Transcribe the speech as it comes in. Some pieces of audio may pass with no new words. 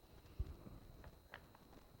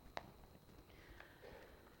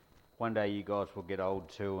one day you guys will get old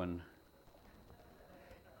too, and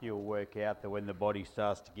you'll work out that when the body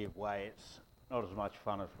starts to give way, it's not as much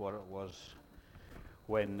fun as what it was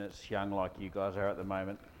when it's young like you guys are at the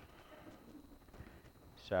moment.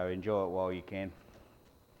 So enjoy it while you can.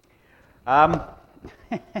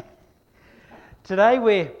 Today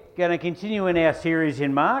we're going to continue in our series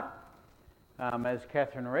in Mark, as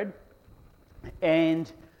Catherine read.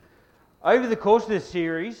 And over the course of this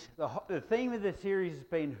series, the theme of the series has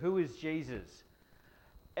been, who is Jesus?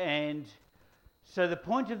 And so the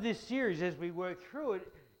point of this series, as we work through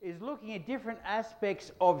it, is looking at different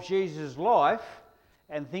aspects of Jesus' life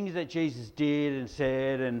and things that Jesus did and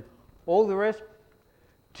said and all the rest,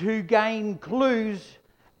 to gain clues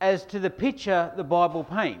as to the picture the Bible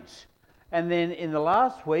paints. And then in the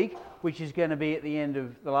last week, which is going to be at the end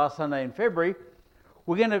of the last Sunday in February,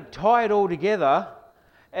 we're going to tie it all together.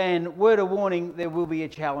 And word of warning, there will be a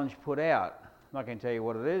challenge put out. I'm not going to tell you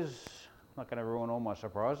what it is. I'm not going to ruin all my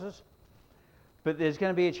surprises. But there's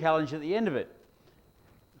going to be a challenge at the end of it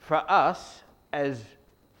for us as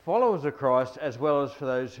followers of Christ, as well as for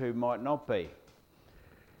those who might not be.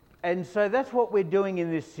 And so that's what we're doing in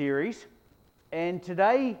this series. And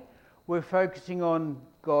today we're focusing on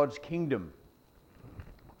God's kingdom.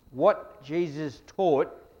 What Jesus taught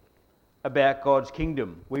about God's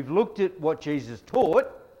kingdom. We've looked at what Jesus taught,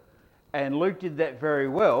 and Luke did that very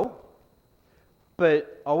well.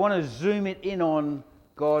 But I want to zoom it in on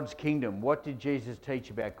God's kingdom. What did Jesus teach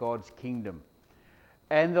about God's kingdom?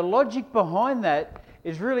 And the logic behind that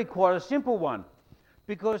is really quite a simple one.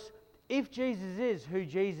 Because if Jesus is who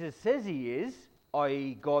Jesus says he is,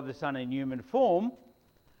 i.e. God the Son in human form,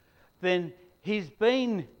 then he's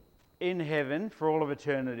been in heaven for all of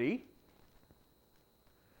eternity,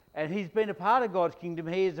 and he's been a part of God's kingdom.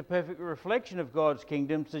 He is a perfect reflection of God's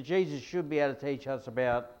kingdom, so Jesus should be able to teach us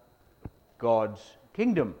about God's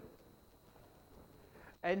kingdom.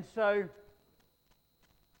 And so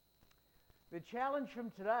the challenge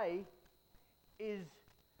from today is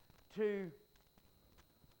to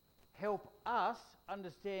help us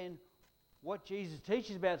understand what Jesus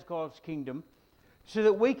teaches about God's kingdom so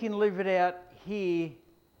that we can live it out here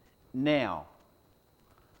now.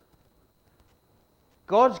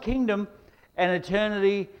 God's kingdom and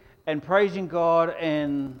eternity and praising God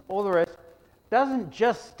and all the rest doesn't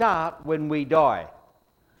just start when we die.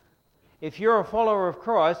 If you're a follower of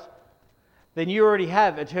Christ, then you already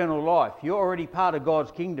have eternal life. You're already part of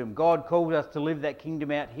God's kingdom. God called us to live that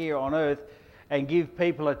kingdom out here on earth and give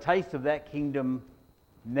people a taste of that kingdom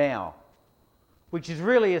now. Which is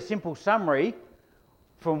really a simple summary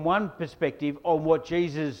from one perspective on what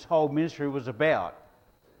Jesus' whole ministry was about.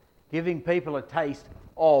 Giving people a taste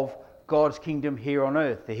of God's kingdom here on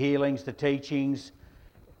earth. The healings, the teachings,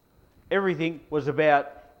 everything was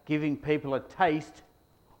about giving people a taste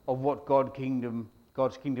of what God's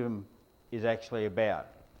kingdom is actually about.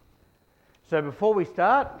 So before we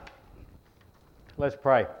start, let's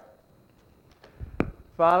pray.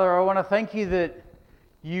 Father, I want to thank you that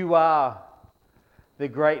you are the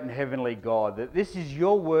great and heavenly God, that this is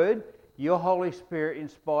your word, your Holy Spirit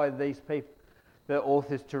inspired these people, the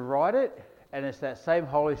authors, to write it, and it's that same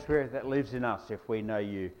Holy Spirit that lives in us if we know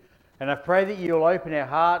you. And I pray that you'll open our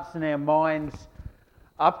hearts and our minds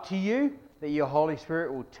up to you, that your Holy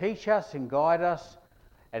Spirit will teach us and guide us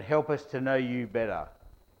and help us to know you better.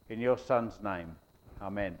 In your Son's name,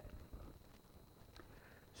 amen.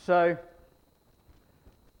 So,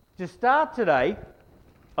 to start today,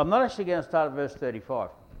 I'm not actually going to start at verse 35.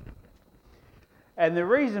 And the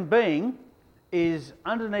reason being is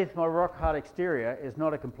underneath my rock-hard exterior is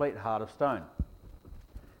not a complete heart of stone.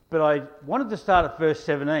 But I wanted to start at verse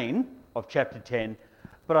 17 of chapter 10,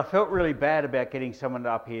 but I felt really bad about getting someone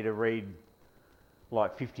up here to read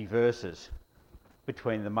like 50 verses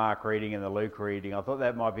between the Mark reading and the Luke reading. I thought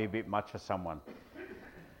that might be a bit much for someone.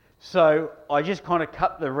 So I just kind of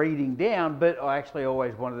cut the reading down, but I actually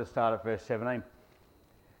always wanted to start at verse 17.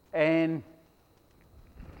 And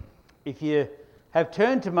if you have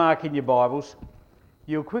turned to Mark in your Bibles,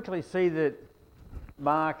 you'll quickly see that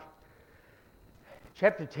Mark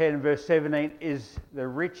chapter 10 verse 17 is the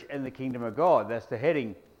rich and the kingdom of God. That's the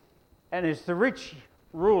heading. And it's the rich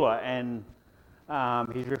ruler, and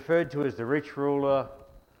he's referred to as the rich ruler.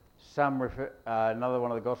 Another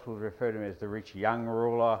one of the Gospels refer to him as the rich young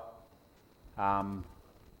ruler. But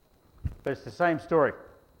it's the same story.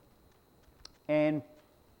 And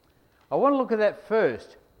I want to look at that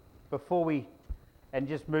first and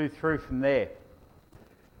just move through from there.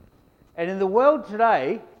 And in the world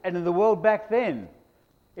today, and in the world back then,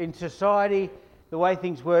 in society, the way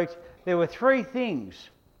things worked, there were three things.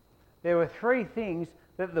 There were three things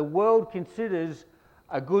that the world considers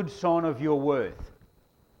a good sign of your worth.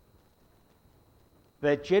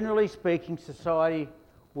 That generally speaking, society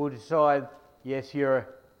will decide, yes,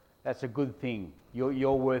 that's a good thing.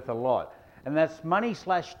 You're worth a lot. And that's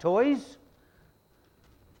money/toys.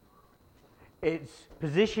 It's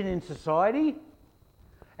position in society.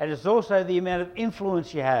 And it's also the amount of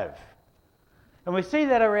influence you have. And we see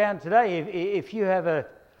that around today. If you have a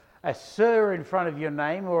sir in front of your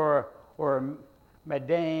name, or a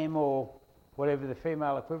madame, or whatever the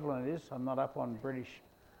female equivalent is, I'm not up on British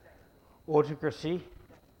autocracy.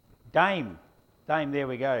 Dame, there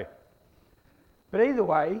we go. But either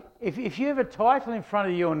way, if you have a title in front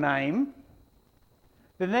of your name,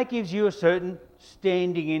 then that gives you a certain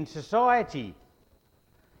standing in society.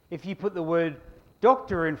 If you put the word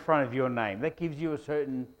doctor in front of your name, that gives you a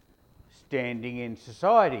certain standing in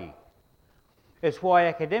society. It's why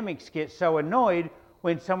academics get so annoyed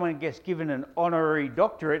when someone gets given an honorary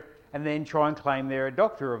doctorate and then try and claim they're a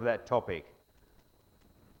doctor of that topic.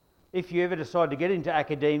 If you ever decide to get into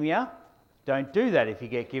academia, don't do that if you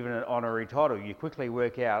get given an honorary title. You quickly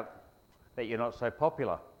work out that you're not so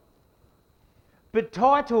popular. But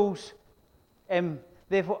titles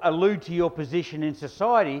therefore allude to your position in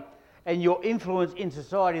society and your influence in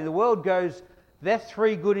society. The world goes, that's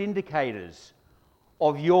 3 good indicators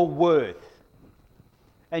of your worth.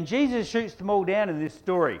 And Jesus shoots them all down in this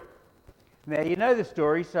story. Now, you know the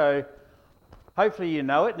story, so hopefully you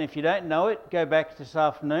know it. And if you don't know it, go back this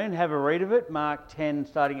afternoon, have a read of it, Mark 10,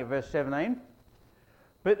 starting at verse 17.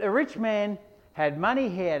 But the rich man had money,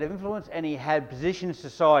 he had influence, and he had position in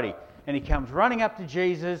society. And he comes running up to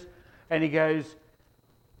Jesus and he goes,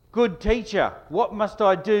 "Good teacher, what must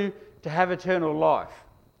I do to have eternal life?"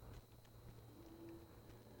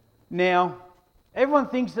 Now, everyone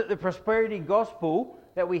thinks that the prosperity gospel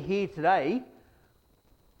that we hear today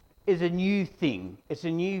is a new thing. It's a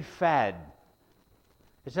new fad.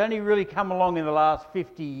 It's only really come along in the last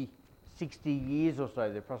 50, 60 years or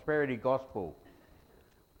so, the prosperity gospel.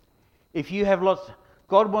 If you have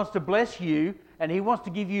God wants to bless you and he wants to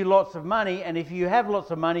give you lots of money, and if you have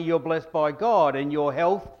lots of money, you're blessed by God. And your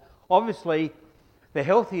health, obviously, the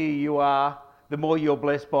healthier you are, the more you're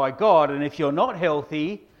blessed by God. And if you're not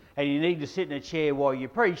healthy and you need to sit in a chair while you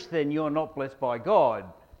preach, then you're not blessed by God.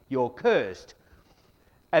 You're cursed.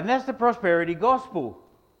 And that's the prosperity gospel.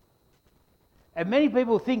 And many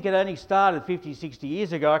people think it only started 50, 60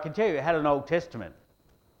 years ago. I can tell you it had an Old Testament.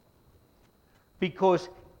 Because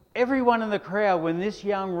everyone in the crowd, when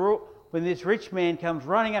this rich man comes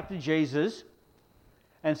running up to Jesus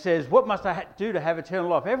and says, "What must I do to have eternal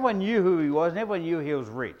life?" Everyone knew who he was, and everyone knew he was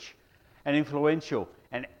rich and influential.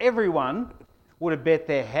 And everyone would have bet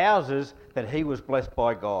their houses that he was blessed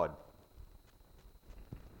by God.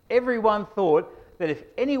 Everyone thought that if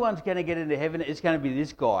anyone's going to get into heaven, it's going to be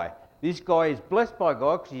this guy. This guy is blessed by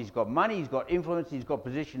God because he's got money, he's got influence, he's got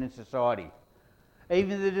position in society.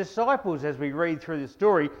 Even the disciples, as we read through the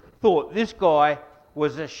story, thought this guy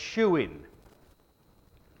was a shoo-in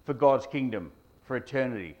for God's kingdom, for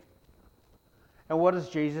eternity. And what does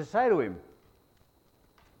Jesus say to him?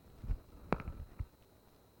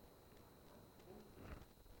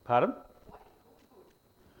 Pardon?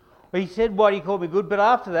 Well, he said, "Why do you call me good?" But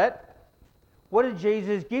after that, what did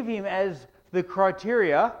Jesus give him as the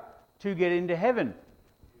criteria to get into heaven?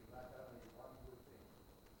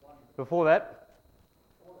 Before that?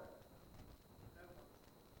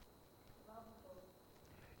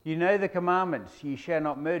 You know the commandments. You shall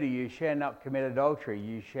not murder, you shall not commit adultery,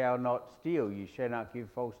 you shall not steal, you shall not give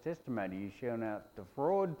false testimony, you shall not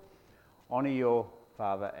defraud, honour your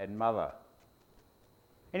father and mother.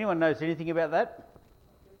 Anyone knows anything about that?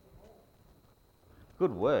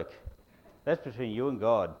 Good work. That's between you and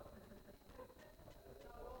God.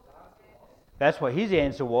 That's what his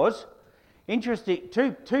answer was. Interesting.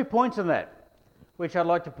 Two points on that, which I'd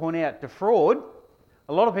like to point out. Defraud.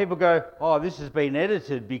 A lot of people go, "Oh, this has been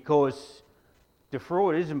edited because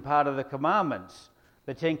defraud isn't part of the commandments."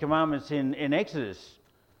 The 10 commandments in Exodus.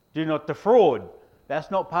 Do not defraud.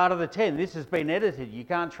 That's not part of the 10. This has been edited. You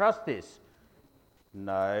can't trust this.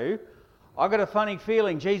 No. I got a funny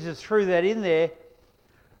feeling Jesus threw that in there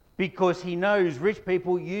because he knows rich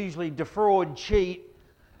people usually defraud, cheat,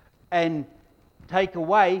 and take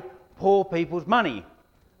away poor people's money.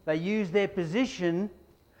 They use their position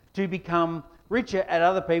to become richer at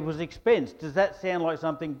other people's expense. Does that sound like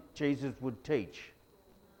something Jesus would teach?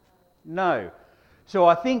 No. So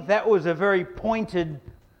I think that was a very pointed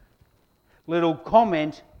little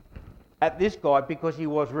comment at this guy because he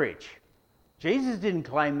was rich. Jesus didn't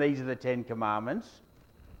claim these are the 10 commandments.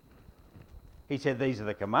 He said these are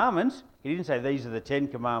the commandments. He didn't say these are the 10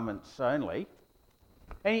 commandments only.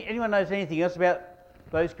 Anyone knows anything else about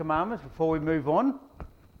those commandments before we move on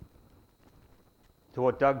to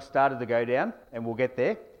what Doug started to go down, and we'll get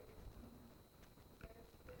there.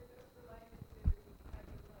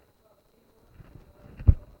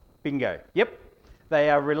 Bingo. Yep. They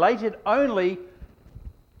are related only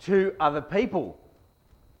to other people.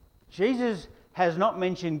 Jesus has not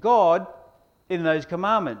mentioned God in those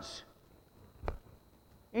commandments.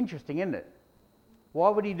 Interesting, isn't it? Why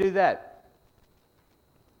would he do that?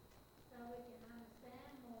 So we can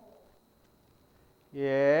understand more.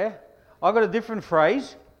 Yeah. I've got a different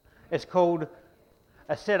phrase. It's called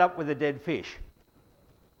a setup with a dead fish.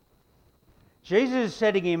 Jesus is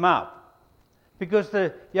setting him up because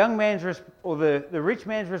the young man's the rich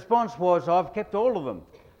man's response was, I've kept all of them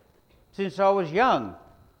since I was young.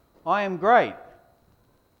 I am great.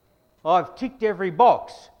 I've ticked every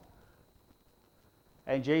box.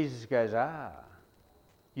 And Jesus goes,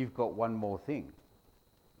 you've got one more thing.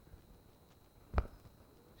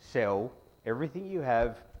 Sell everything you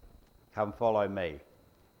have, come follow me.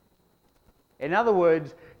 In other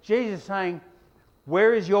words, Jesus is saying,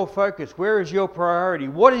 where is your focus? Where is your priority?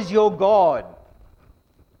 What is your God?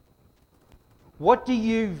 What do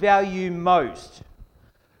you value most?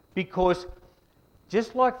 Because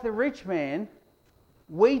just like the rich man,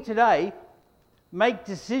 we today make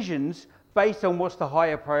decisions based on what's the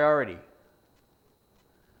higher priority.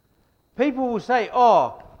 People will say,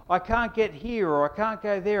 I can't get here, or I can't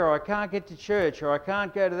go there, or I can't get to church, or I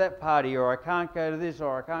can't go to that party, or I can't go to this,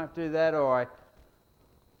 or I can't do that,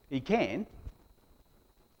 You can.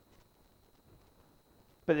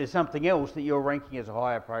 But there's something else that you're ranking as a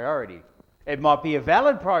higher priority. It might be a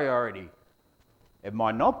valid priority. It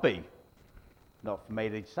might not be. Not for me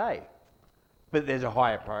to say. But there's a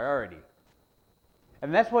higher priority.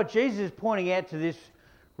 And that's what Jesus is pointing out to this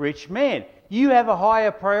rich man. You have a higher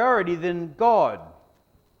priority than God.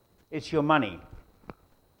 It's your money.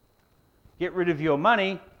 Get rid of your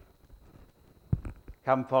money.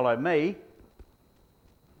 Come follow me.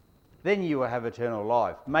 Then you will have eternal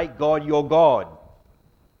life. Make God your God.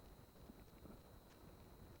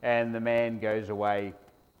 And the man goes away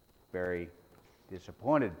very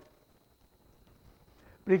disappointed.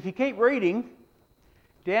 But if you keep reading,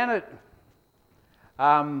 down at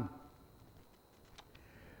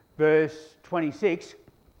verse 26,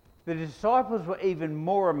 the disciples were even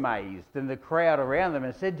more amazed than the crowd around them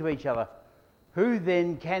and said to each other, who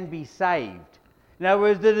then can be saved? In other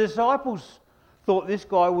words, the disciples thought this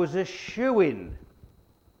guy was a shoo-in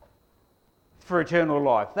for eternal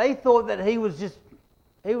life. They thought that he was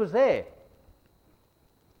there.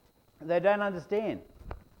 They don't understand.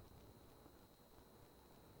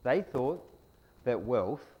 They thought that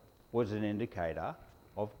wealth was an indicator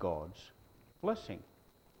of God's blessing.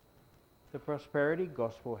 The prosperity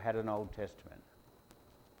gospel had an Old Testament.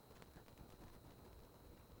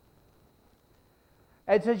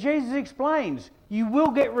 And so Jesus explains, you will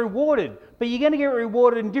get rewarded, but you're going to get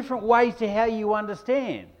rewarded in different ways to how you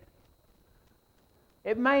understand.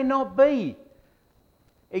 It may not be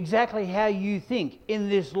exactly how you think in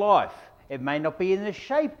this life. It may not be in the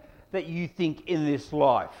shape that you think in this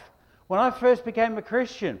life. When I first became a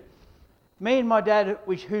Christian, me and my dad,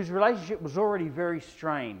 whose relationship was already very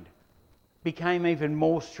strained, became even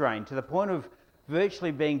more strained to the point of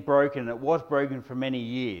virtually being broken. It was broken for many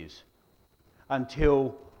years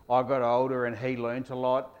until I got older and he learnt a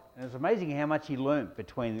lot. And it's amazing how much he learnt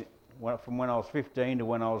from when I was 15 to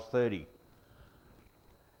when I was 30.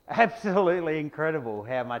 Absolutely incredible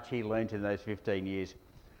how much he learnt in those 15 years.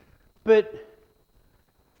 But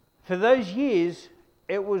for those years,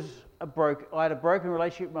 I had a broken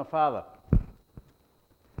relationship with my father.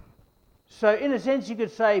 So in a sense you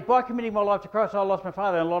could say, by committing my life to Christ, I lost my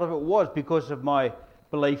father, and a lot of it was because of my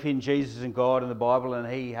belief in Jesus and God and the Bible,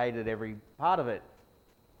 and he hated every part of it.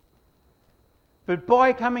 But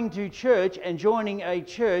by coming to church and joining a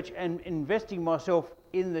church and investing myself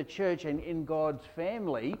in the church and in God's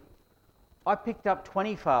family, I picked up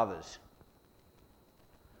 20 fathers.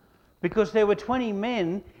 Because there were 20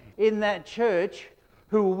 men in that church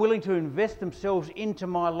who were willing to invest themselves into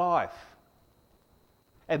my life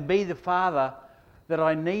and be the father that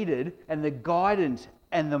I needed and the guidance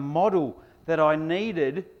and the model that I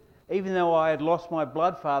needed, even though I had lost my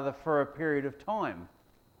blood father for a period of time.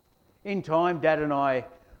 In time, Dad and I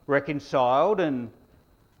reconciled and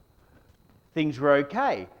things were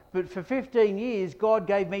okay. But for 15 years, God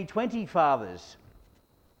gave me 20 fathers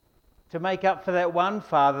to make up for that one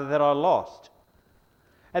father that I lost.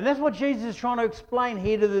 And that's what Jesus is trying to explain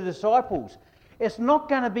here to the disciples. It's not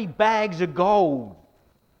going to be bags of gold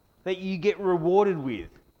that you get rewarded with.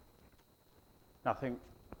 Nothing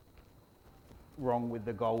wrong with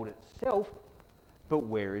the gold itself, but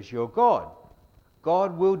where is your God?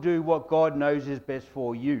 God will do what God knows is best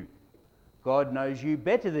for you. God knows you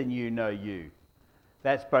better than you know you.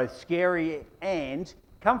 That's both scary and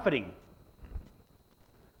comforting.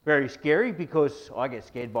 Very scary because I get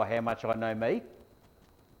scared by how much I know me.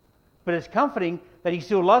 But it's comforting that he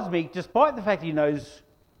still loves me despite the fact he knows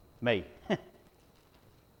me. And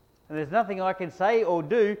there's nothing I can say or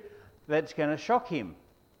do that's going to shock him.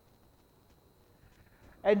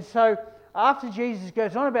 And so after Jesus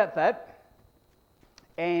goes on about that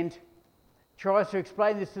and tries to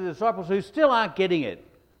explain this to the disciples who still aren't getting it,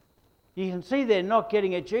 you can see they're not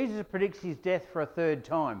getting it. Jesus predicts his death for a third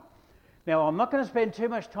time. Now, I'm not going to spend too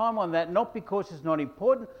much time on that, not because it's not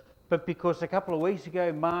important, but because a couple of weeks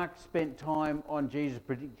ago, Mark spent time on Jesus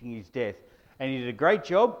predicting his death. And he did a great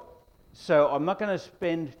job, so I'm not going to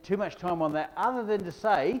spend too much time on that, other than to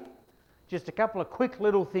say just a couple of quick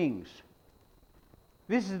little things.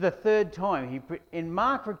 This is the third time. In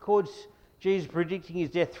Mark records Jesus predicting his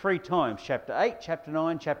death 3 times, chapter 8, chapter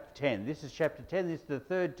 9, chapter 10. This is chapter 10, this is the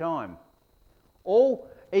third time. All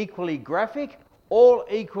equally graphic, all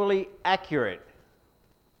equally accurate.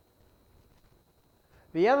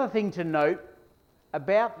 The other thing to note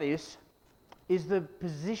about this is the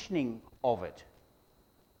positioning of it.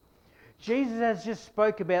 Jesus has just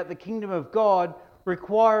spoke about the kingdom of God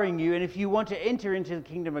requiring you, and if you want to enter into the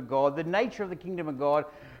kingdom of God, the nature of the kingdom of God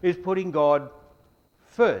is putting God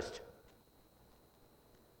first.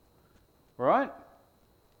 Right?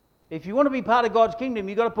 If you want to be part of God's kingdom,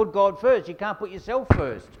 you've got to put God first. You can't put yourself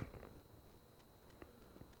first.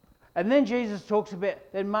 And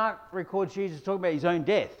then Mark records Jesus talking about his own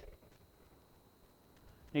death.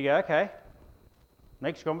 You go, okay,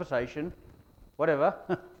 next conversation, whatever.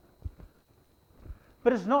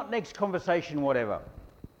 But it's not next conversation, whatever.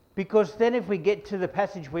 Because then if we get to the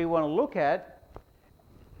passage we want to look at,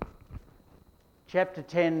 chapter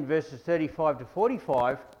 10, verses 35 to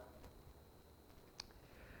 45,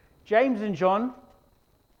 James and John,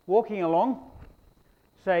 walking along,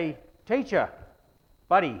 say, teacher,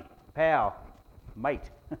 buddy, pal, mate,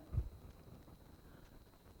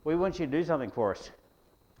 we want you to do something for us.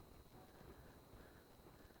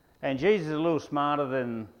 And Jesus is a little smarter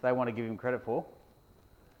than they want to give him credit for.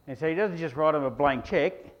 And so he doesn't just write them a blank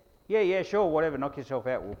check. Yeah, sure, whatever, knock yourself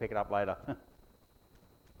out, we'll pick it up later.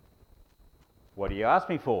 What do you ask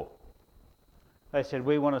me for? They said,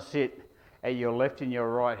 we want to sit at your left and your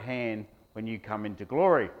right hand when you come into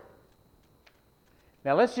glory.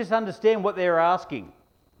 Now let's just understand what they're asking,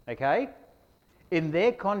 okay? In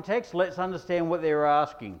their context, let's understand what they're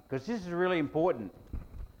asking, because this is really important.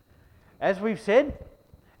 As we've said,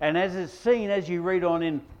 and as it's seen as you read on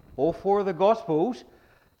in all 4 of the Gospels,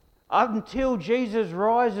 until Jesus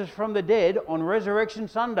rises from the dead on Resurrection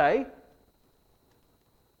Sunday,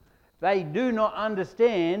 they do not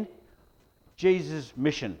understand Jesus'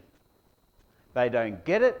 mission. They don't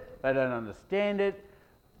get it, they don't understand it,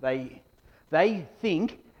 they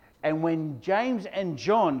think, and when James and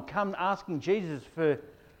John come asking Jesus for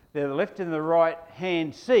their left and the right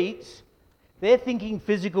hand seats, they're thinking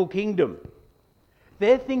physical kingdom.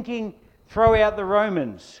 They're thinking throw out the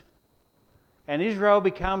Romans and Israel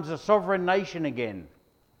becomes a sovereign nation again.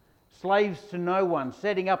 Slaves to no one,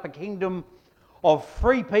 setting up a kingdom of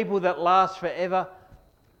free people that lasts forever.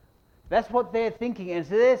 That's what they're thinking. And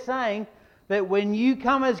so they're saying that when you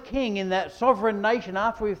come as king in that sovereign nation,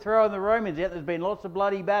 after we've thrown the Romans out, there's been lots of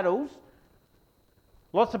bloody battles,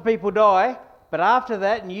 lots of people die, but after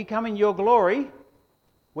that, and you come in your glory,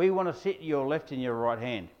 we want to sit at your left and your right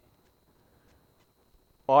hand.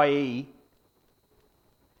 I.e.,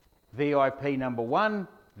 VIP number 1,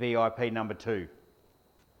 VIP number 2.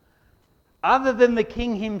 Other than the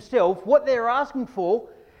king himself, what they're asking for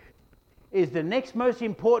is the next most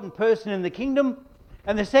important person in the kingdom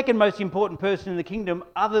and the second most important person in the kingdom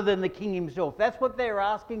other than the king himself. That's what they're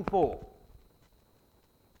asking for.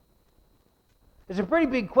 It's a pretty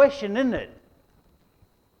big question, isn't it?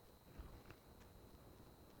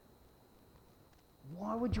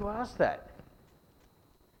 Why would you ask that?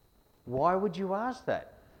 Why would you ask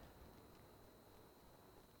that?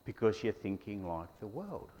 Because you're thinking like the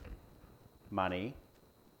world. Money,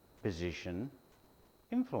 position,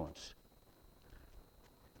 influence.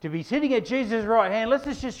 To be sitting at Jesus' right hand, let's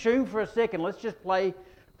just assume for a second, let's just play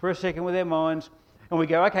for a second with our minds, and we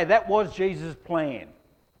go, okay, that was Jesus' plan.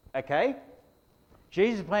 Okay?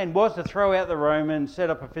 Jesus' plan was to throw out the Romans, set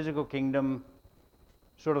up a physical kingdom,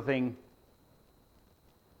 sort of thing.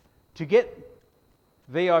 To get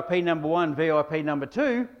VIP number 1, VIP number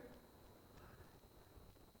 2,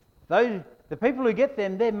 the people who get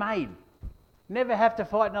them, they're made. never have to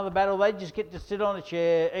fight another battle. They just get to sit on a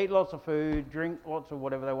chair, eat lots of food, drink lots of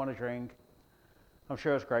whatever they want to drink. I'm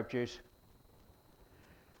sure it's grape juice.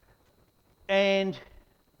 And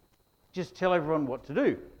just tell everyone what to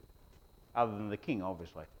do, other than the king,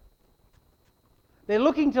 obviously. They're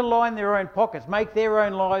looking to line their own pockets, make their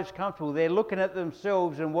own lives comfortable. They're looking at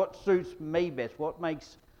themselves and what suits me best, what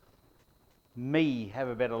makes me have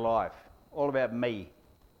a better life. All about me.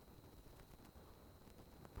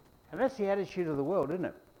 And that's the attitude of the world, isn't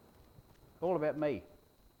it? All about me.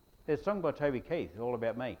 There's a song by Toby Keith, All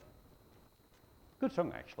About Me. Good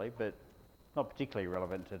song, actually, but not particularly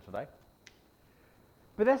relevant to today.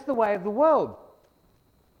 But that's the way of the world.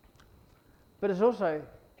 But it's also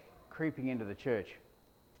creeping into the church.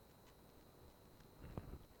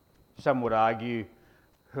 Some would argue,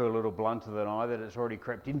 who are a little blunter than I, that it's already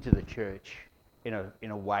crept into the church in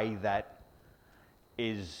a way that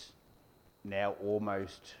is now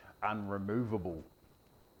almost unremovable.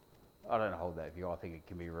 I don't hold that view. I think it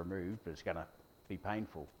can be removed, but it's going to be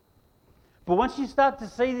painful. But once you start to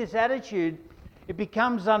see this attitude, it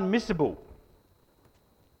becomes unmissable.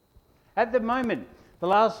 At the moment, the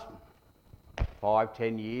last 5,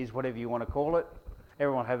 10 years, whatever you want to call it,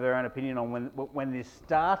 everyone have their own opinion on when this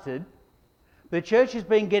started, the church has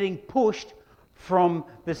been getting pushed from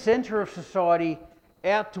the centre of society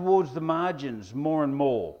out towards the margins more and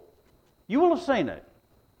more. You will have seen it.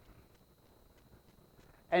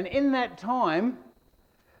 And in that time,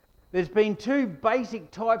 there's been two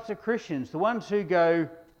basic types of Christians. The ones who go,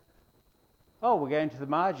 oh, we're going to the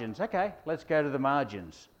margins. Okay, let's go to the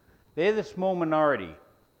margins. They're the small minority.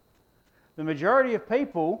 The majority of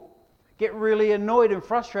people get really annoyed and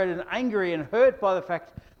frustrated and angry and hurt by the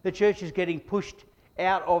fact the church is getting pushed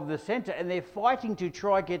out of the centre, and they're fighting to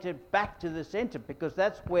try get it back to the centre because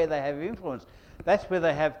that's where they have influence. That's where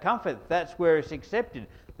they have comfort. That's where it's accepted.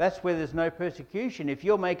 That's where there's no persecution. If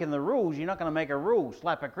you're making the rules, you're not going to make a rule,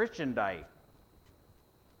 slap a Christian day.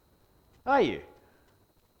 Are you?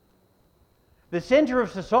 The centre of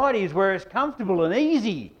society is where it's comfortable and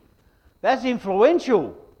easy. That's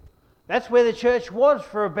influential. That's where the church was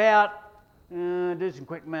for about, do some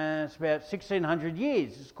quick maths, about 1600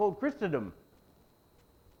 years. It's called Christendom.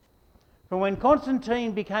 From when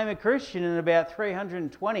Constantine became a Christian in about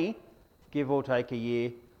 320, give or take a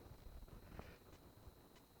year,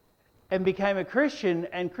 and became a Christian,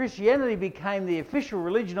 and Christianity became the official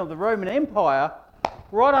religion of the Roman Empire,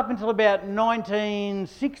 right up until about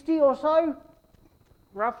 1960 or so,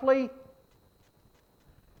 roughly.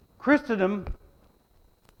 Christendom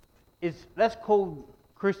that's called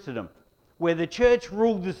Christendom, where the church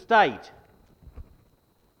ruled the state.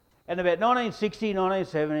 And about 1960,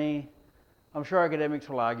 1970, I'm sure academics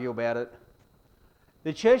will argue about it,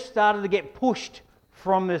 the church started to get pushed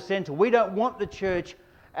from the centre. We don't want the church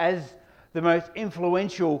as the most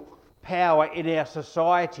influential power in our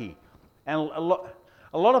society. And a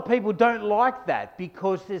lot of people don't like that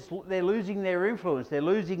because they're losing their influence, they're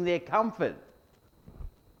losing their comfort.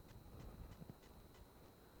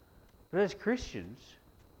 But as Christians,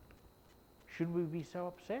 should we be so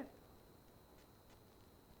upset?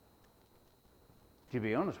 To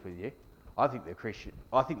be honest with you, I think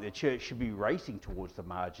the church should be racing towards the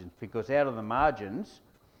margins, because out of the margins,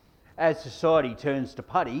 as society turns to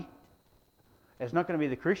putty, it's not going to be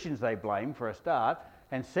the Christians they blame for a start,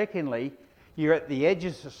 and secondly, you're at the edge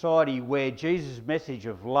of society where Jesus' message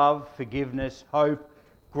of love, forgiveness, hope,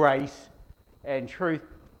 grace and truth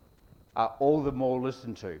are all the more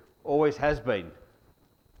listened to. Always has been.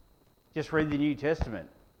 Just read the New Testament.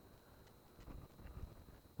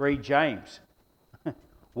 Read James.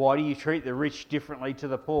 Why do you treat the rich differently to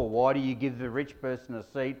the poor? Why do you give the rich person a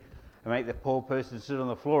seat and make the poor person sit on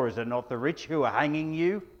the floor? Is it not the rich who are hanging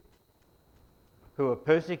you? Who are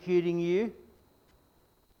persecuting you?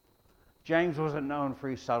 James wasn't known for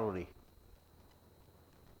his subtlety.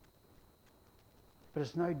 But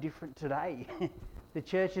it's no different today. The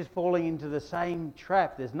church is falling into the same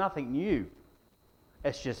trap. There's nothing new.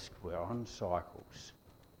 It's just we're on cycles.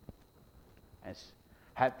 It's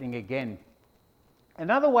happening again.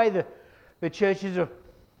 Another way the churches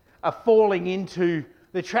are falling into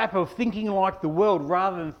the trap of thinking like the world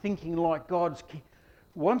rather than thinking like God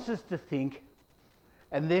wants us to think,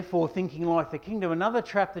 and therefore thinking like the kingdom. Another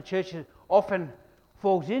trap the church often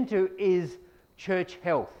falls into is church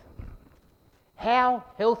health. How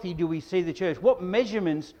healthy do we see the church? What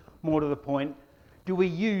measurements, more to the point, do we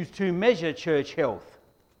use to measure church health?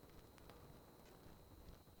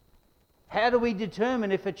 How do we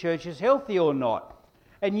determine if a church is healthy or not?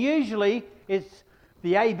 And usually it's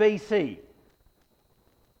the ABC.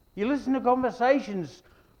 You listen to conversations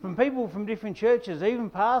from people from different churches. Even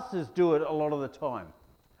pastors do it a lot of the time.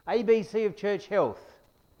 ABC of church health.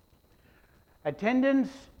 Attendance,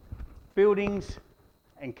 buildings,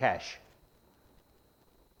 and cash.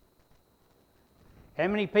 How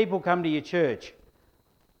many people come to your church?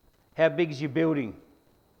 How big's your building?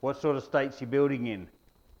 What sort of state's your building in?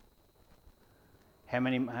 How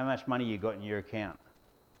much money you got in your account?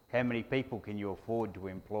 How many people can you afford to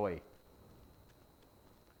employ?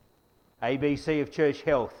 ABC of church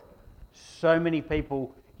health. So many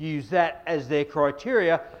people use that as their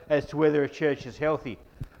criteria as to whether a church is healthy.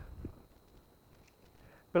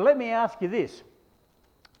 But let me ask you this.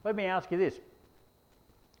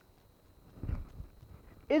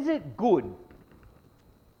 Is it good?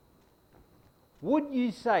 Would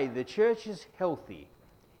you say the church is healthy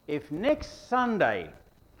if next Sunday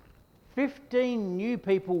 15 new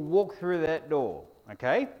people walk through that door,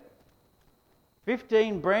 okay?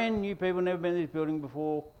 15 brand new people, never been in this building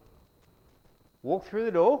before, walk through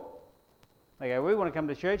the door. They go, we want to come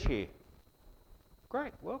to church here.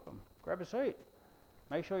 Great, welcome. Grab a seat.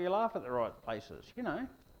 Make sure you laugh at the right places, you know.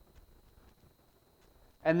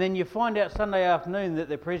 And then you find out Sunday afternoon that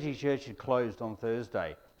the Prezi church had closed on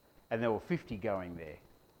Thursday and there were 50 going there.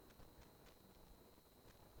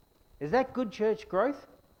 Is that good church growth?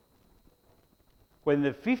 When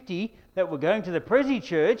the 50 that were going to the Prezi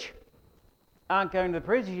church aren't going to the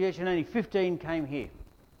Prezi church and only 15 came here.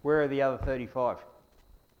 Where are the other 35?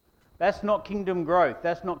 That's not kingdom growth.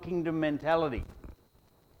 That's not kingdom mentality.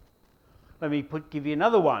 Let me give you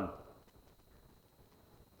another one.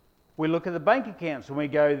 We look at the bank accounts and we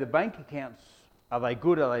go, the bank accounts, are they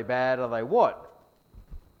good, are they bad, are they what?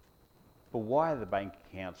 But why are the bank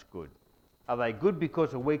accounts good? Are they good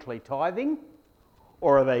because of weekly tithing?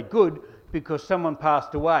 Or are they good because someone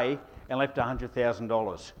passed away and left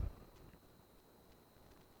 $100,000?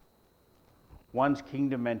 One's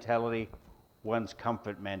kingdom mentality, one's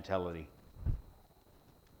comfort mentality.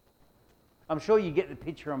 I'm sure you get the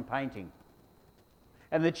picture I'm painting.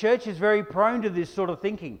 And the church is very prone to this sort of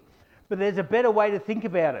thinking. But there's a better way to think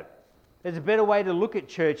about it. There's a better way to look at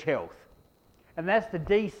church health. And that's the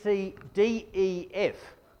DEF.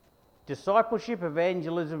 Discipleship,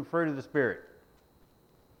 evangelism, fruit of the Spirit.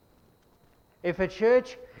 If a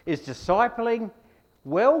church is discipling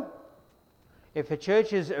well, if a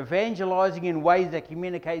church is evangelising in ways that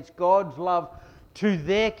communicates God's love to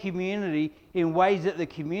their community in ways that the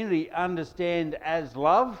community understand as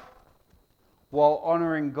love, while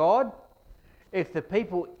honouring God, if the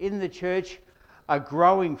people in the church are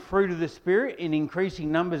growing fruit of the Spirit in increasing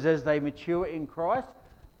numbers as they mature in Christ,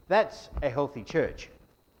 that's a healthy church.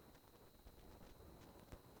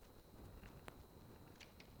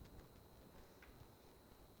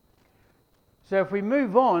 So if we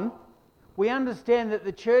move on, we understand that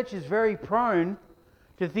the church is very prone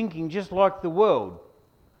to thinking just like the world,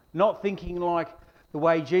 not thinking like the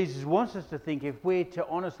way Jesus wants us to think if we're to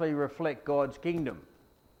honestly reflect God's kingdom.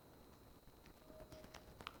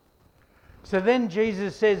 So then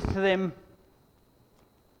Jesus says to them,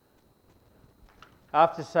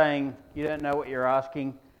 after saying, you don't know what you're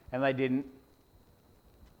asking, and they didn't,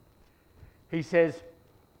 he says,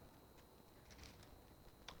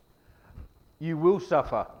 you will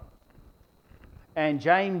suffer. And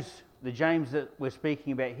James, the James that we're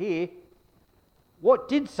speaking about here, what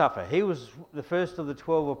did suffer? He was the first of the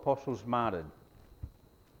 12 apostles martyred.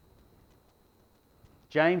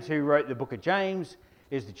 James, who wrote the book of James,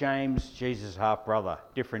 is the James, Jesus' half-brother,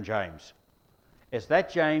 different James. It's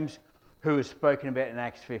that James who is spoken about in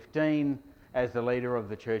Acts 15 as the leader of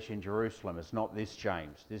the church in Jerusalem. It's not this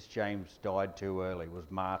James. This James died too early, was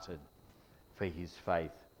martyred for his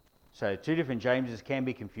faith. So two different Jameses can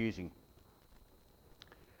be confusing.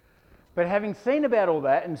 But having seen about all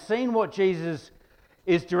that and seen what Jesus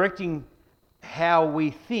is directing how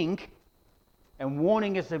we think and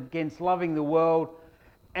warning us against loving the world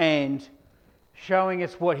and showing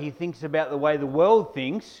us what he thinks about the way the world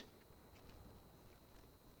thinks,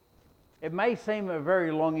 it may seem a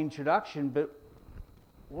very long introduction, but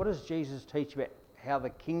what does Jesus teach about how the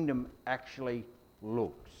kingdom actually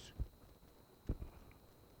looks?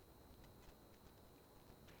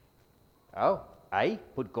 Oh, A,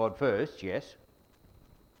 put God first, yes.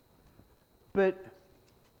 But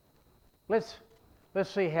let's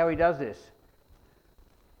see how he does this.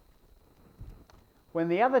 When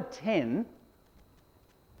the other 10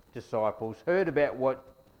 disciples heard about what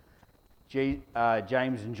James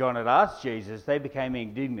and John had asked Jesus, they became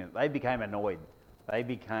indignant, they became annoyed, they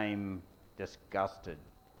became disgusted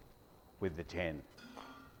with the 10.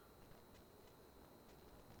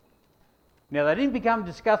 Now, they didn't become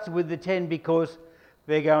disgusted with the 10 because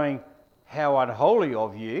they're going, how unholy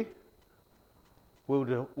of you,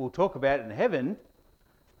 we'll talk about it in heaven.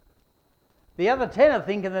 The other 10 are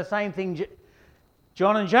thinking the same thing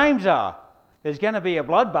John and James are. There's going to be a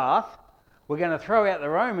bloodbath. We're going to throw out the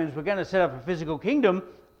Romans. We're going to set up a physical kingdom.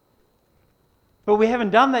 But we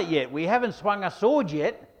haven't done that yet. We haven't swung a sword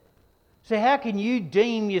yet. So how can you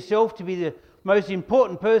deem yourself to be the most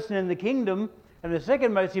important person in the kingdom and the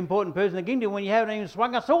second most important person in the kingdom when you haven't even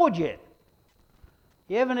swung a sword yet?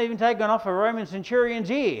 You haven't even taken off a Roman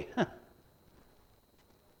centurion's ear.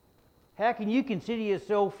 How can you consider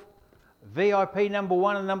yourself VIP number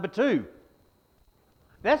 1 and number 2?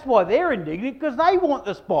 That's why they're indignant, because they want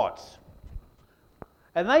the spots.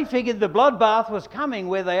 And they figured the bloodbath was coming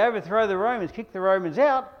where they overthrow the Romans, kick the Romans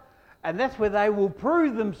out, and that's where they will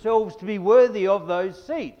prove themselves to be worthy of those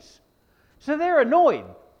seats. So they're annoyed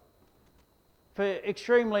for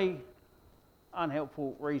extremely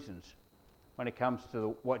unhelpful reasons when it comes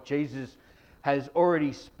to what Jesus has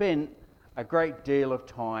already spent a great deal of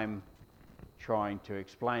time trying to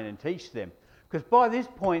explain and teach them. Because by this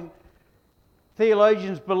point,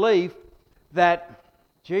 theologians believe that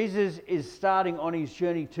Jesus is starting on his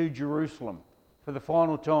journey to Jerusalem for the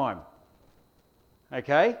final time.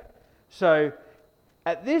 Okay? So,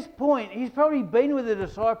 at this point, he's probably been with the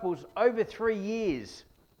disciples over 3 years.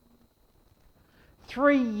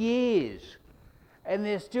 3 years. And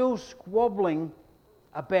they're still squabbling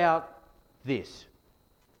about this.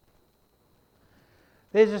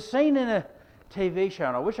 There's a scene in a TV show,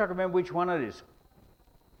 and I wish I could remember which one it is,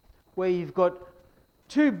 where you've got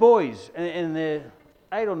 2 boys, and they're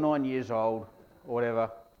 8 or 9 years old, or whatever,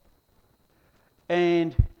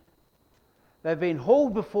 and they've been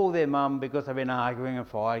hauled before their mum because they've been arguing and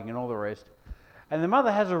fighting and all the rest, and the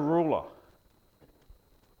mother has a ruler,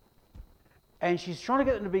 and she's trying to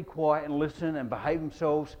get them to be quiet and listen and behave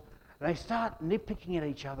themselves, and they start nitpicking at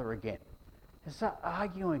each other again. They start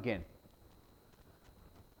arguing again.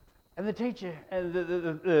 And the teacher, and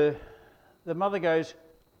the mother goes,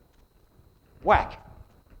 whack,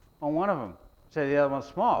 on one of them. So the other one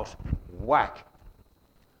smiles, whack.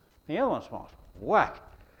 The other one smiles, whack.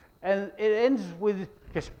 And it ends with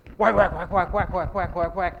just whack, whack, whack, whack, whack, whack, whack,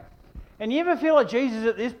 whack, whack. And you ever feel like Jesus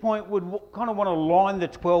at this point would kind of want to line the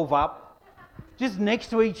 12 up, just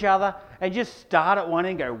next to each other, and just start at one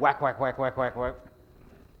end and go whack, whack, whack, whack, whack, whack.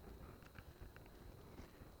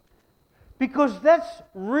 Because that's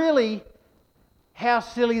really how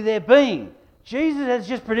silly they're being. Jesus has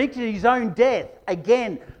just predicted his own death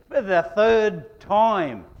again for the 3rd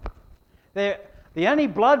time. The only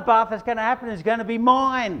bloodbath that's going to happen is going to be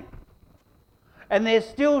mine. And they're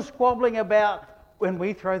still squabbling about, when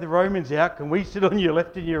we throw the Romans out, can we sit on your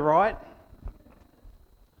left and your right?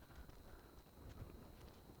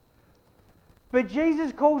 But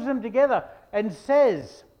Jesus calls them together and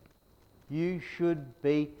says, you should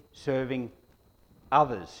be serving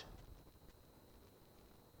others.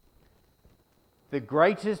 The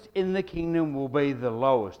greatest in the kingdom will be the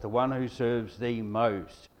lowest, the one who serves the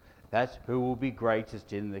most. That's who will be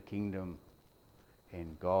greatest in the kingdom,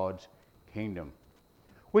 in God's kingdom.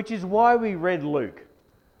 Which is why we read Luke.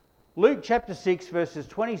 Luke chapter 6 verses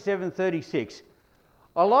 27-36.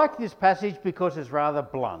 I like this passage because it's rather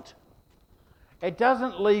blunt. It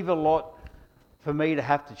doesn't leave a lot for me to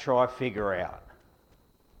have to try figure out.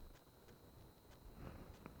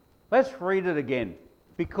 Let's read it again,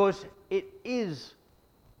 because it is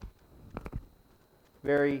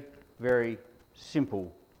very, very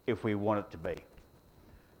simple if we want it to be.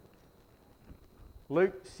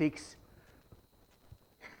 Luke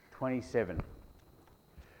 6:27.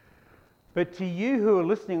 But to you who are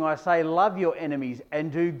listening, I say, love your enemies and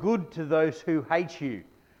do good to those who hate you.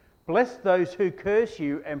 Bless those who curse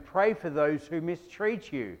you and pray for those who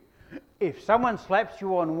mistreat you. If someone slaps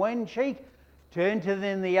you on one cheek, turn to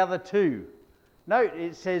them the other too. Note,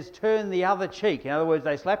 it says turn the other cheek. In other words,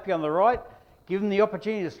 they slap you on the right, give them the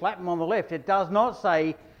opportunity to slap them on the left. It does not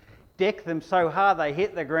say deck them so hard they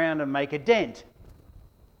hit the ground and make a dent.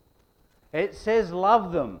 It says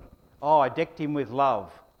love them. Oh, I decked him with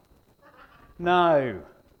love. No.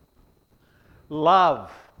 Love.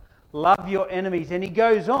 Love your enemies. And he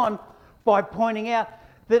goes on by pointing out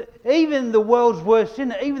that even the world's worst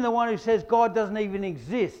sinner, even the one who says God doesn't even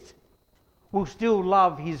exist, will still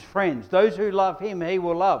love his friends. Those who love him, he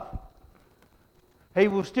will love. He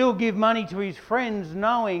will still give money to his friends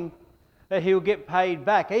knowing that he'll get paid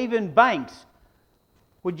back. Even banks.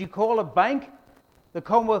 Would you call a bank? The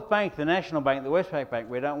Commonwealth Bank, the National Bank, the Westpac Bank,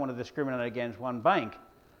 we don't want to discriminate against one bank.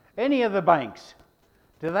 Any of the banks,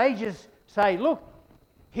 do they just say, look,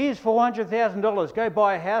 here's $400,000, go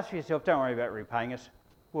buy a house for yourself, don't worry about repaying us,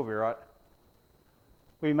 we'll be right?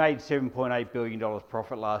 We made $7.8 billion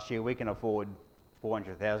profit last year. We can afford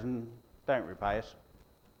 400,000. Don't repay us.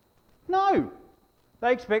 No,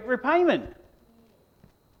 they expect repayment.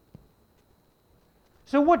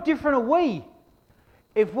 So what different are we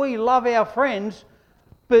if we love our friends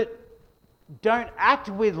but don't act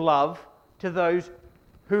with love to those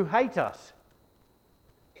who hate us?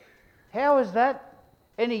 How is that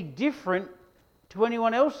any different to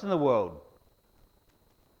anyone else in the world?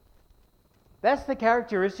 That's the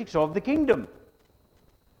characteristics of the kingdom.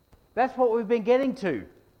 That's what we've been getting to.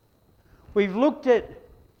 We've looked at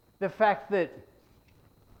the fact that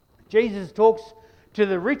Jesus talks to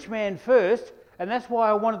the rich man first, and that's why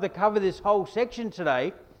I wanted to cover this whole section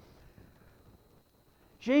today.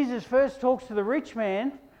 Jesus first talks to the rich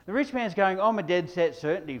man. The rich man's going, I'm a dead set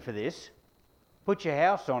certainty for this. Put your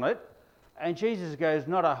house on it. And Jesus goes,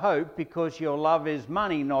 not a hope, because your love is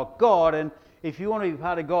money, not God. And if you want to be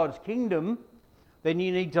part of God's kingdom, then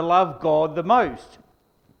you need to love God the most.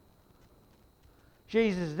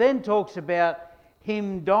 Jesus then talks about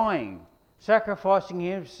him dying, sacrificing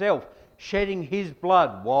himself, shedding his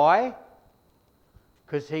blood. Why?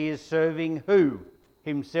 Because he is serving who?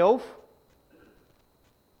 Himself?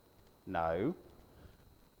 No.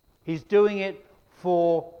 He's doing it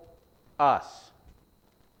for us.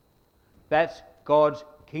 That's God's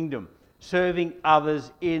kingdom. Serving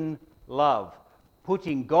others in love.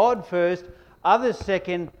 Putting God first, others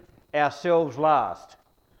second, ourselves last.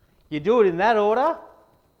 You do it in that order,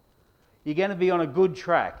 you're going to be on a good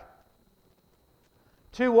track.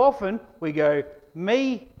 Too often we go,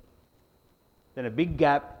 me, then a big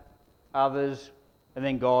gap, others, and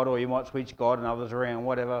then God, or you might switch God and others around,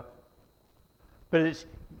 whatever. But it's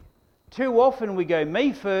too often we go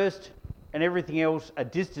me first and everything else a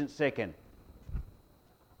distant second.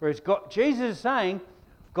 Whereas Jesus is saying,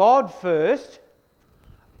 God first,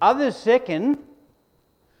 others second,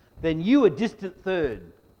 then you a distant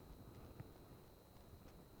third.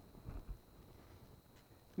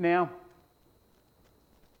 Now,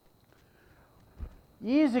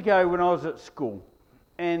 years ago when I was at school,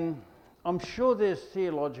 and I'm sure there's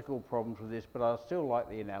theological problems with this, but I still like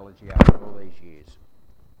the analogy after all these years.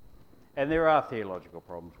 And there are theological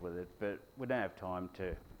problems with it, but we don't have time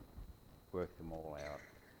to work them all out.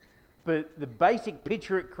 But the basic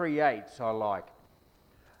picture it creates, I like.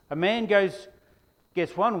 A man gets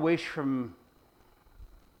one wish from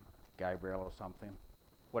Gabriel or something,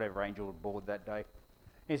 whatever angel was bored that day.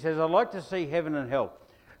 He says, I'd like to see heaven and hell.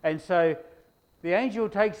 And so the angel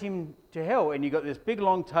takes him to hell, and you've got this big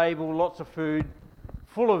long table, lots of food,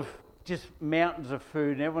 full of just mountains of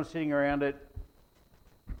food, and everyone's sitting around it,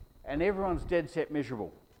 and everyone's dead set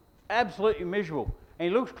miserable. Absolutely miserable. And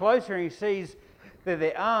he looks closer and he sees that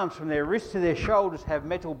their arms from their wrists to their shoulders have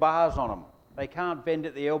metal bars on them. They can't bend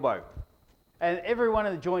at the elbow. And every one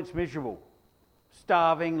of the joints miserable.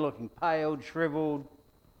 Starving, looking pale, shriveled,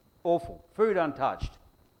 awful. Food untouched.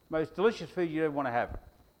 Most delicious food you'd ever want to have.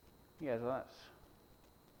 He goes, well,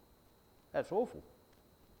 that's awful.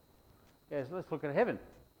 He goes, let's look at heaven.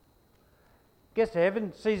 Gets to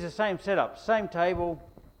heaven, sees the same setup, same table,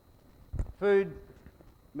 food,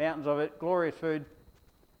 mountains of it, glorious food.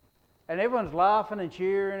 And everyone's laughing and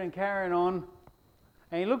cheering and carrying on.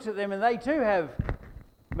 And he looks at them and they too have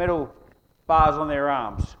metal bars on their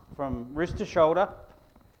arms from wrist to shoulder.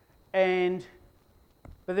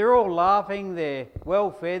 But they're all laughing, they're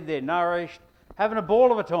well fed, they're nourished, having a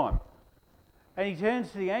ball of a time. And he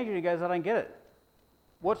turns to the angel and he goes, I don't get it.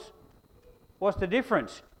 What's the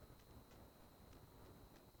difference?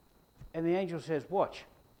 And the angel says, watch.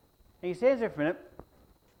 And he stands there for a minute.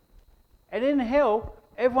 And in hell,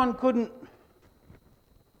 everyone couldn't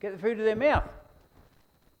get the food to their mouth.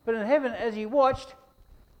 But in heaven, as he watched,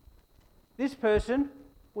 this person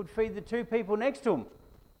would feed the two people next to him.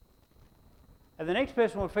 And the next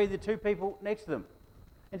person would feed the two people next to them.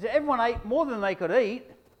 And so everyone ate more than they could eat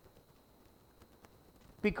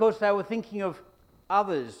because they were thinking of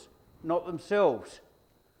others, not themselves.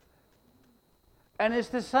 And it's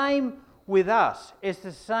the same with us. It's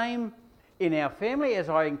the same in our family, as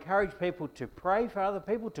I encourage people to pray for other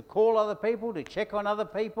people, to call other people, to check on other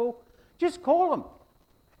people. Just call them.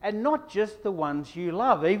 And not just the ones you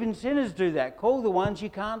love. Even sinners do that. Call the ones you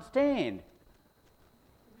can't stand.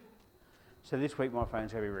 So this week my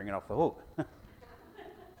phone's going to be ringing off the hook.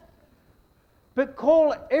 But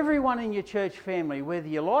call everyone in your church family, whether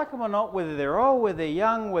you like them or not, whether they're old, whether they're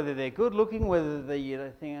young, whether they're good looking, whether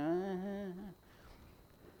they think,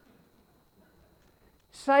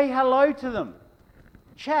 say hello to them.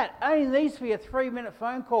 Chat. Only needs to be a 3-minute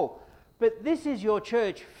phone call. But this is your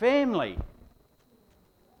church family.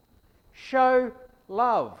 Show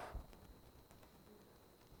love.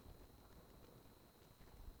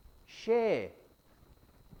 share.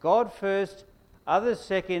 God first, others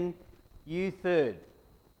second, you third.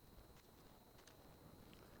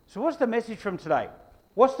 So what's the message from today?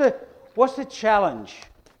 What's the challenge?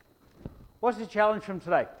 What's the challenge from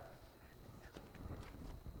today?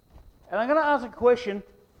 And I'm going to ask a question,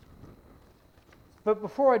 but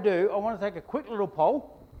before I do, I want to take a quick little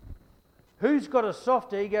poll. Who's got a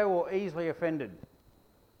soft ego or easily offended?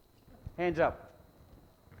 Hands up.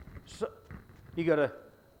 So,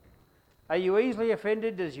 are you easily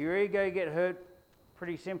offended? Does your ego get hurt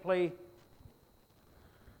pretty simply?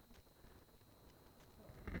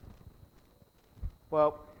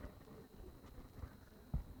 Well,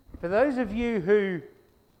 for those of you who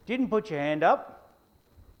didn't put your hand up,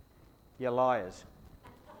 you're liars.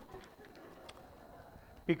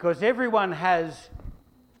 Because everyone has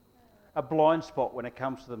a blind spot when it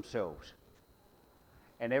comes to themselves.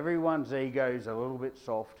 And everyone's ego's a little bit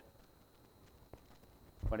soft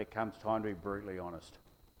when it comes time to be brutally honest.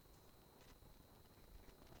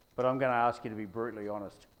 But I'm going to ask you to be brutally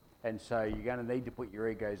honest. And so you're going to need to put your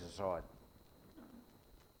egos aside.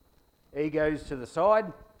 Egos to the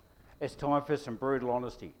side. It's time for some brutal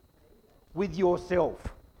honesty. With yourself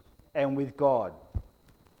and with God.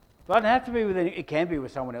 It doesn't have to be with it can be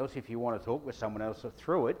with someone else if you want to talk with someone else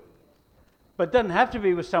through it. But it doesn't have to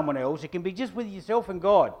be with someone else. It can be just with yourself and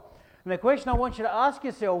God. And the question I want you to ask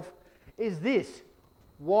yourself is this.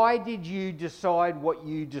 Why did you decide what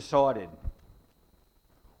you decided?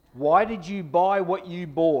 Why did you buy what you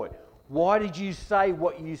bought? Why did you say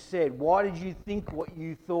what you said? Why did you think what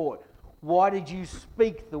you thought? Why did you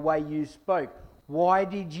speak the way you spoke? Why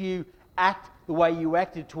did you act the way you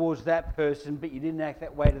acted towards that person, but you didn't act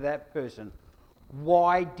that way to that person?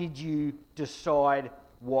 Why did you decide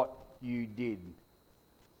what you did?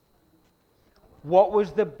 What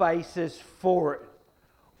was the basis for it?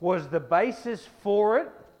 Was the basis for it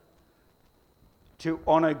to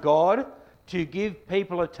honour God, to give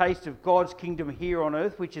people a taste of God's kingdom here on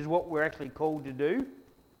earth, which is what we're actually called to do?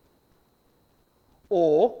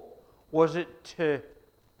 Or was it to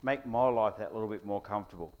make my life that little bit more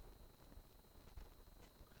comfortable?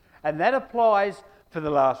 And that applies for the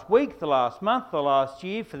last week, the last month, the last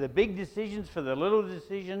year, for the big decisions, for the little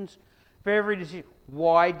decisions, for every decision.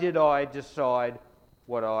 Why did I decide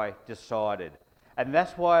what I decided? And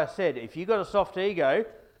that's why I said, if you've got a soft ego,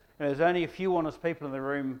 and there's only a few honest people in the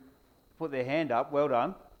room put their hand up, well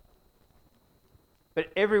done.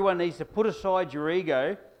 But everyone needs to put aside your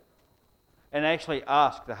ego and actually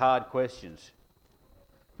ask the hard questions.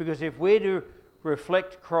 Because if we're to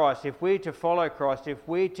reflect Christ, if we're to follow Christ, if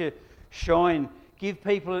we're to shine, give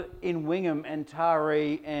people in Wingham and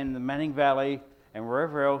Taree and the Manning Valley and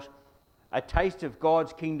wherever else a taste of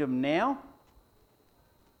God's kingdom now.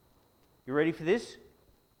 You ready for this?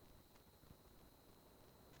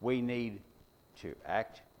 We need to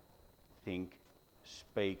act, think,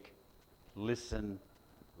 speak, listen,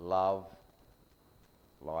 love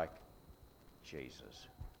like Jesus.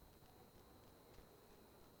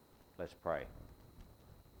 Let's pray.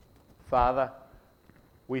 Father,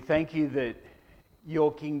 we thank you that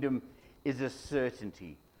your kingdom is a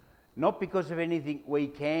certainty. Not because of anything we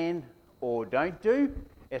can or don't do.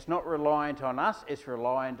 It's not reliant on us, it's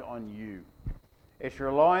reliant on you. It's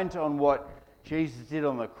reliant on what Jesus did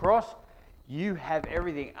on the cross. You have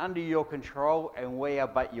everything under your control and we are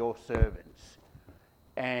but your servants.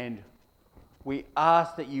 And we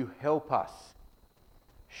ask that you help us,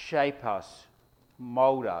 shape us,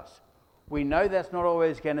 mould us. We know that's not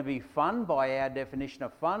always going to be fun by our definition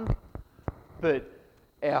of fun, but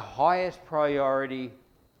our highest priority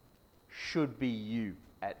should be you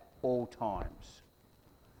at all times.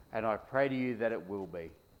 And I pray to you that it will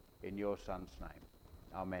be. In your Son's name.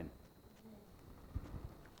 Amen.